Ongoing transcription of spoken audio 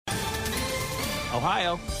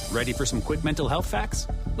Ohio, ready for some quick mental health facts?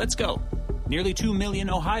 Let's go. Nearly 2 million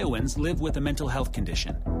Ohioans live with a mental health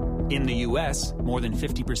condition. In the U.S., more than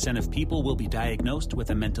 50% of people will be diagnosed with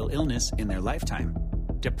a mental illness in their lifetime.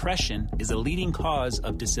 Depression is a leading cause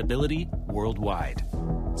of disability worldwide.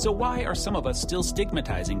 So why are some of us still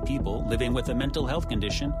stigmatizing people living with a mental health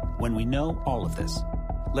condition when we know all of this?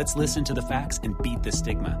 Let's listen to the facts and beat the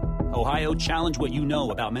stigma. Ohio, challenge what you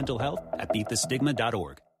know about mental health at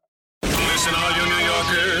beatthestigma.org. Listen, all you New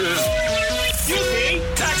Yorkers. Excuse me.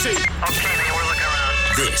 Taxi. Okay, man, we're looking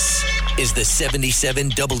around. This is the 77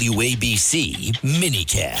 WABC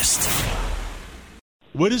minicast.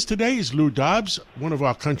 With us today is Lou Dobbs, one of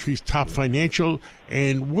our country's top financial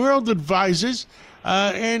and world advisors.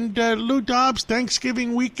 Lou Dobbs,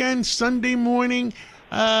 Thanksgiving weekend, Sunday morning.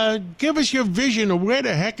 Give us your vision of where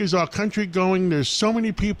the heck is our country going. There's so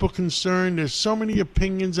many people concerned. There's so many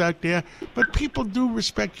opinions out there, but people do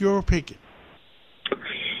respect your opinion.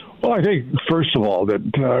 Well, I think, first of all,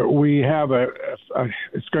 that we have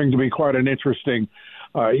it's going to be quite an interesting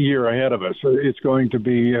year ahead of us. It's going to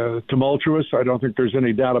be tumultuous. I don't think there's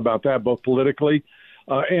any doubt about that, both politically,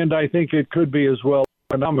 and I think it could be as well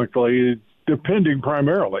economically, depending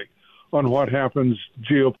primarily on what happens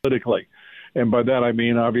geopolitically. And by that I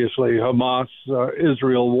mean, obviously,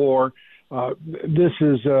 Hamas-Israel war. This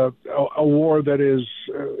is a war that is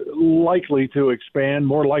likely to expand,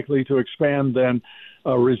 more likely to expand than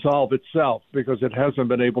resolve itself, because it hasn't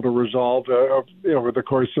been able to resolve over the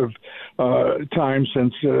course of time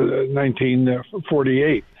since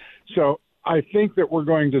 1948. So I think that we're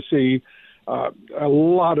going to see a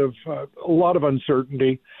lot of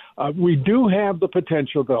uncertainty. We do have the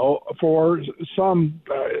potential, though, for some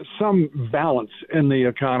balance in the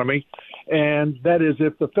economy, and that is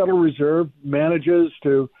if the Federal Reserve manages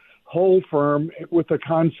to hold firm with the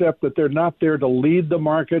concept that they're not there to lead the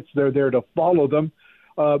markets, they're there to follow them.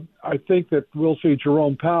 I think that we'll see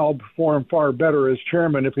Jerome Powell perform far better as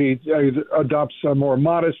chairman if he adopts a more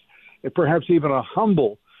modest, perhaps even a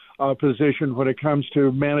humble position when it comes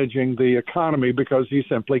to managing the economy, because he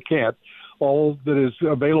simply can't. All that is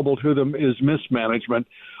available to them is mismanagement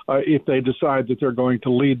if they decide that they're going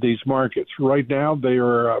to lead these markets. Right now,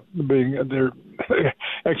 they're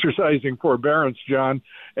exercising forbearance, John,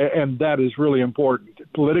 and that is really important.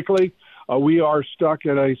 Politically, we are stuck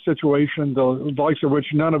in a situation the likes of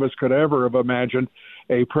which none of us could ever have imagined.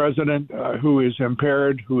 A president who is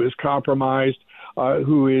impaired, who is compromised,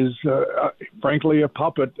 who is, frankly, a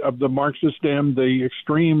puppet of the Marxist-Dem, the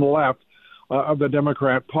extreme left of the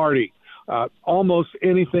Democrat Party. Almost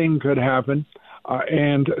anything could happen.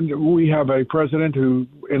 And we have a president who,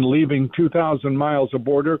 in leaving 2,000 miles of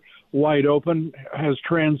border wide open, has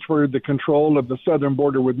transferred the control of the southern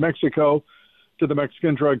border with Mexico to the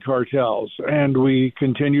Mexican drug cartels. And we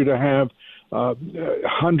continue to have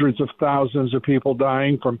hundreds of thousands of people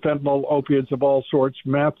dying from fentanyl, opiates of all sorts,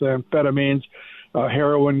 meth, amphetamines,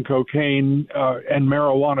 heroin, cocaine, and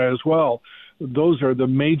marijuana as well. Those are the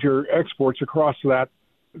major exports across that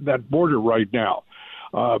border right now.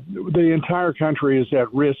 The entire country is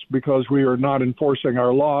at risk because we are not enforcing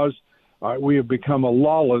our laws. We have become a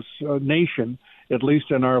lawless nation, at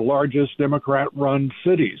least in our largest Democrat-run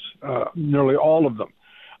cities, nearly all of them.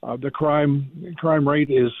 The crime rate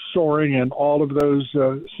is soaring in all of those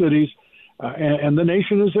cities, and the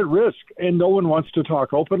nation is at risk. And no one wants to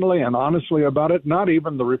talk openly and honestly about it, not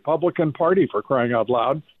even the Republican Party, for crying out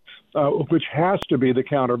loud, which has to be the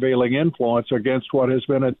countervailing influence against what has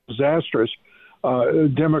been a disastrous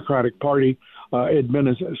Democratic Party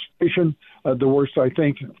administration, the worst, I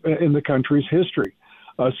think, in the country's history.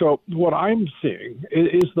 So what I'm seeing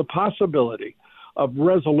is the possibility of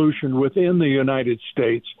resolution within the United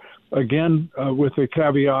States, again, with the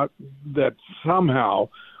caveat that somehow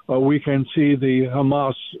we can see the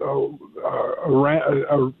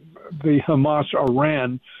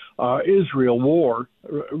Hamas-Iran Israel war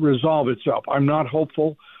resolve itself. I'm not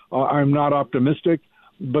hopeful. I'm not optimistic,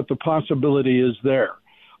 but the possibility is there.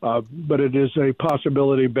 But it is a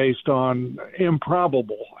possibility based on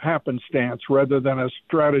improbable happenstance rather than a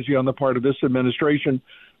strategy on the part of this administration,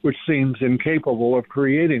 which seems incapable of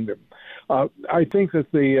creating them. I think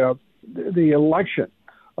that the election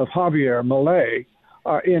of Javier Milei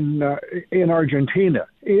in Argentina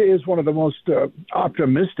is one of the most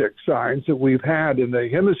optimistic signs that we've had in the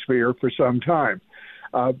hemisphere for some time.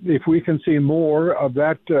 If we can see more of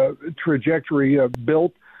that trajectory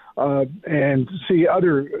built and see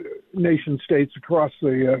other nation states across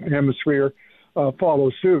the hemisphere follow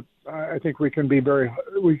suit, I think we can be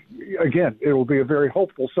it will be a very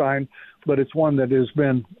hopeful sign, but it's one that has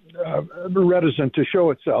been reticent to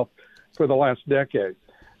show itself for the last decade.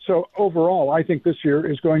 So overall, I think this year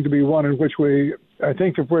is going to be one in which I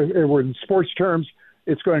think if we're in sports terms,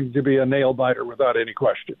 it's going to be a nail biter without any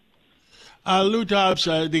question. Lou Dobbs,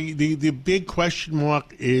 the big question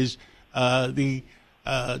mark is the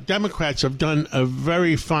Democrats have done a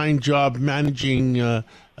very fine job managing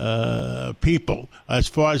people as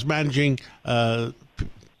far as managing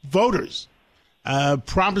voters.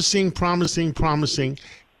 Promising.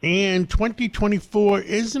 And 2024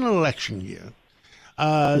 is an election year.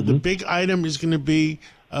 The big item is going to be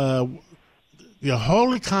the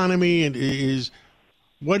whole economy and is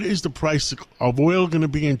what is the price of oil going to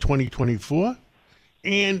be in 2024?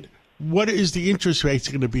 And what is the interest rates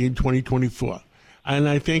going to be in 2024? And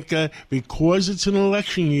I think because it's an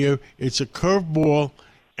election year, it's a curveball,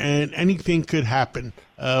 and anything could happen.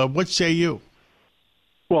 What say you?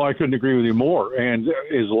 Well, I couldn't agree with you more, and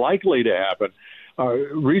is likely to happen.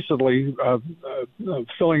 Recently,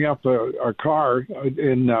 filling up our car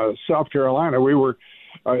in South Carolina, we were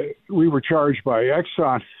charged by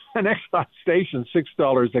Exxon, an Exxon station,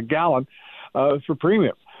 $6 a gallon for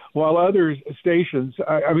premium. While other stations,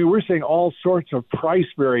 we're seeing all sorts of price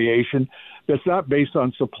variation that's not based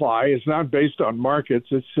on supply. It's not based on markets.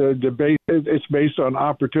 It's based on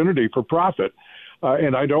opportunity for profit.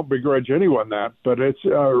 And I don't begrudge anyone that, but it's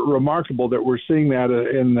remarkable that we're seeing that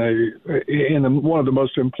in one of the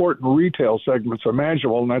most important retail segments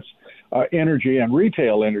imaginable, and that's energy and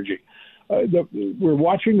retail energy. We're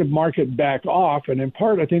watching the market back off, and in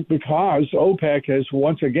part, I think, because OPEC has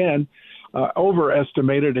once again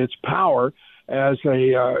overestimated its power as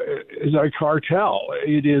a cartel.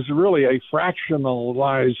 It is really a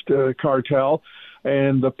fractionalized cartel,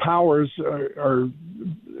 and the powers are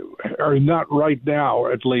not right now,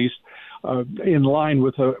 at least, in line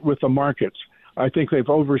with the markets. I think they've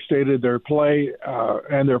overstated their play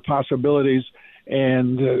and their possibilities.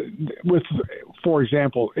 And for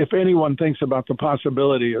example, if anyone thinks about the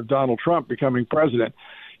possibility of Donald Trump becoming president,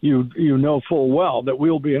 you know full well that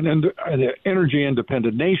we'll be an energy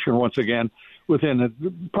independent nation once again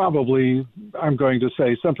within probably, I'm going to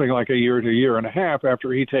say, something like a year to a year and a half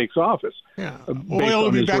after he takes office. Yeah, oil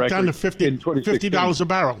will be back down to $50 a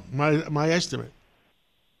barrel, my estimate.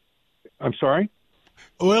 I'm sorry?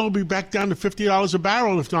 Oil will be back down to $50 a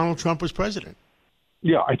barrel if Donald Trump was president.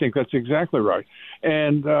 Yeah, I think that's exactly right.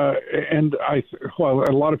 And while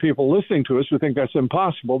a lot of people listening to us who think that's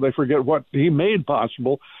impossible, they forget what he made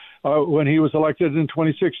possible when he was elected in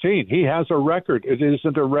 2016. He has a record. It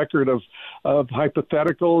isn't a record of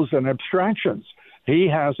hypotheticals and abstractions. He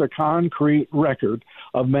has a concrete record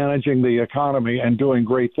of managing the economy and doing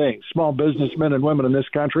great things. Small businessmen and women in this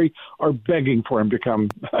country are begging for him to come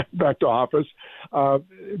back to office.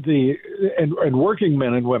 And working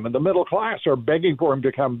men and women, the middle class, are begging for him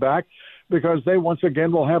to come back because they once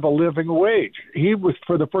again will have a living wage. He was,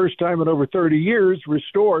 for the first time in over 30 years,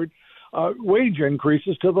 restored wage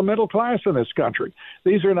increases to the middle class in this country.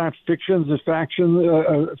 These are not fictions of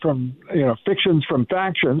fictions from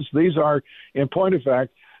factions. These are, in point of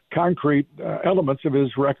fact, concrete elements of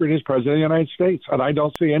his record as president of the United States. And I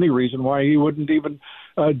don't see any reason why he wouldn't even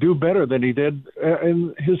do better than he did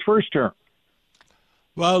in his first term.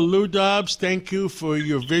 Well, Lou Dobbs, thank you for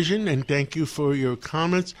your vision and thank you for your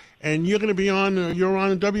comments. And you're going to be you're on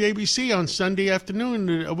WABC on Sunday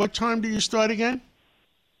afternoon. What time do you start again?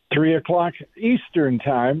 3 o'clock Eastern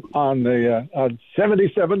time on the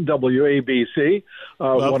 77 WABC,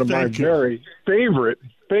 one of my very favorite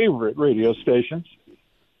radio stations.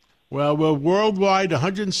 Well, we're worldwide,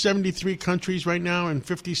 173 countries right now in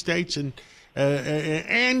 50 states, and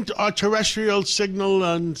our terrestrial signal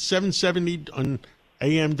on 770 on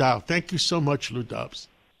AM dial. Thank you so much, Lou Dobbs.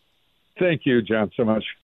 Thank you, John, so much.